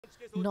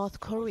North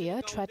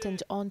Korea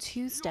threatened on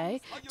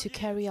Tuesday to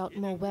carry out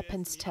more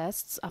weapons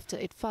tests after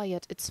it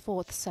fired its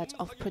fourth set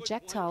of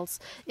projectiles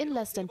in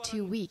less than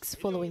 2 weeks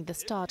following the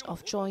start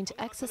of joint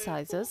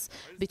exercises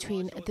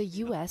between the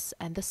US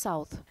and the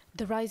South.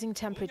 The rising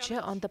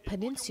temperature on the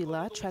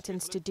peninsula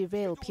threatens to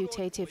derail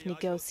putative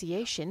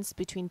negotiations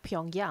between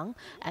Pyongyang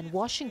and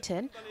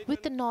Washington,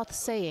 with the North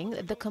saying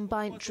the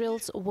combined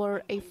drills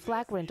were a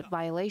flagrant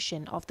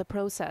violation of the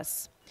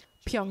process.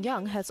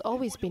 Pyongyang has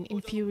always been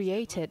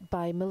infuriated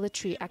by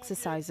military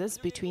exercises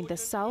between the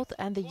South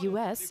and the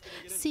US,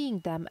 seeing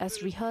them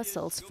as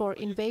rehearsals for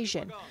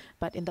invasion.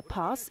 But in the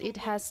past, it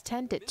has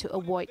tended to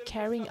avoid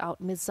carrying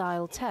out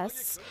missile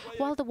tests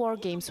while the war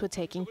games were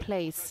taking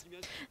place.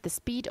 The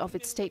speed of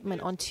its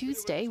statement on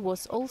Tuesday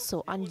was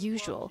also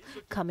unusual,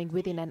 coming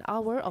within an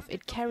hour of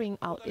it carrying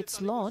out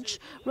its launch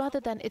rather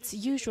than its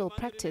usual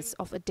practice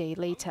of a day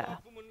later.